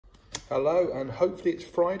Hello, and hopefully it's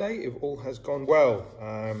Friday if all has gone well.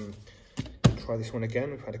 Try this one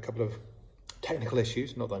again. We've had a couple of technical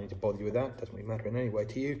issues. Not that I need to bother you with that. Doesn't really matter in any way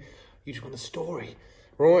to you. You just want the story.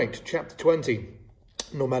 Right, chapter 20.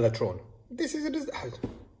 Normellatron. This is a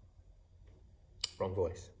wrong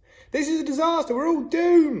voice. This is a disaster. We're all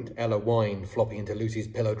doomed. Ella whined, flopping into Lucy's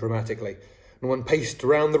pillow dramatically. Norman paced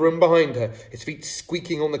around the room behind her, his feet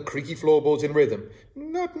squeaking on the creaky floorboards in rhythm.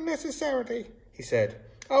 Not necessarily, he said.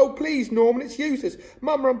 Oh, please, Norman, it's useless.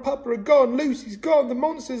 Mama and Papa are gone, Lucy's gone, the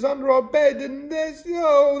monster's under our bed, and there's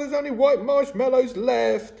only white marshmallows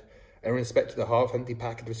left. Erin inspected the half-empty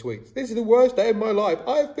packet of sweets. This is the worst day of my life.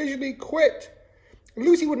 I officially quit.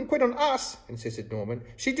 Lucy wouldn't quit on us, insisted Norman.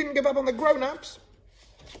 She didn't give up on the grown-ups.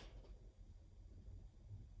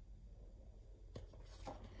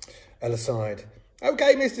 Ella sighed.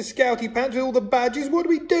 OK, Mr. Scouty Pants with all the badges, what do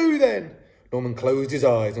we do then? Norman closed his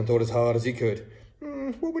eyes and thought as hard as he could.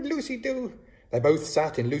 What would Lucy do? They both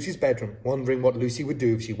sat in Lucy's bedroom, wondering what Lucy would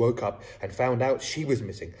do if she woke up and found out she was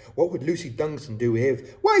missing. What would Lucy Dunkston do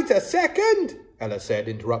if... Wait a second, Ella said,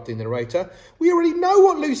 interrupting the narrator. We already know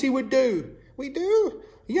what Lucy would do. We do?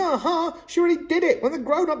 Yeah, she already did it when the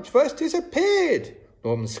grown-ups first disappeared.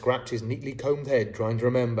 Norman scratched his neatly combed head, trying to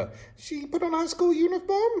remember. She put on her school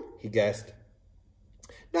uniform? He guessed.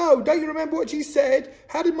 No, don't you remember what she said?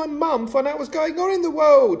 How did my mum find out what's going on in the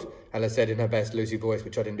world? Ella said in her best Lucy voice,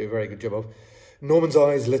 which I didn't do a very good job of. Norman's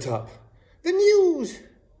eyes lit up. The news!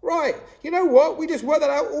 Right, you know what? We just worked that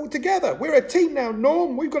out all together. We're a team now,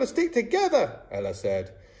 Norm. We've got to stick together, Ella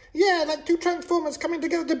said. Yeah, like two Transformers coming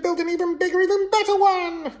together to build an even bigger, even better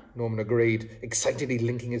one, Norman agreed, excitedly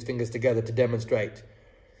linking his fingers together to demonstrate.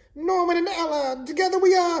 Norman and Ella, together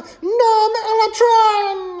we are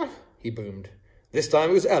Norm-Ellatron, he boomed. This time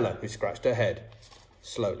it was Ella who scratched her head.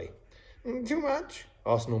 Slowly. Too much?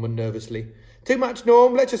 Asked Norman nervously. Too much,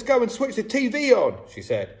 Norm. Let's just go and switch the TV on, she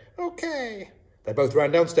said. OK. They both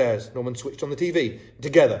ran downstairs. Norman switched on the TV.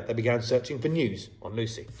 Together, they began searching for news on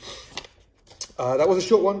Lucy. That was a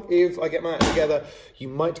short one. If I get my act together, you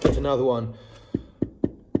might get another one.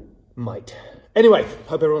 Might. Anyway,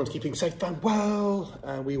 hope everyone's keeping safe and well,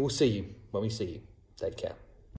 and we will see you when we see you. Take care.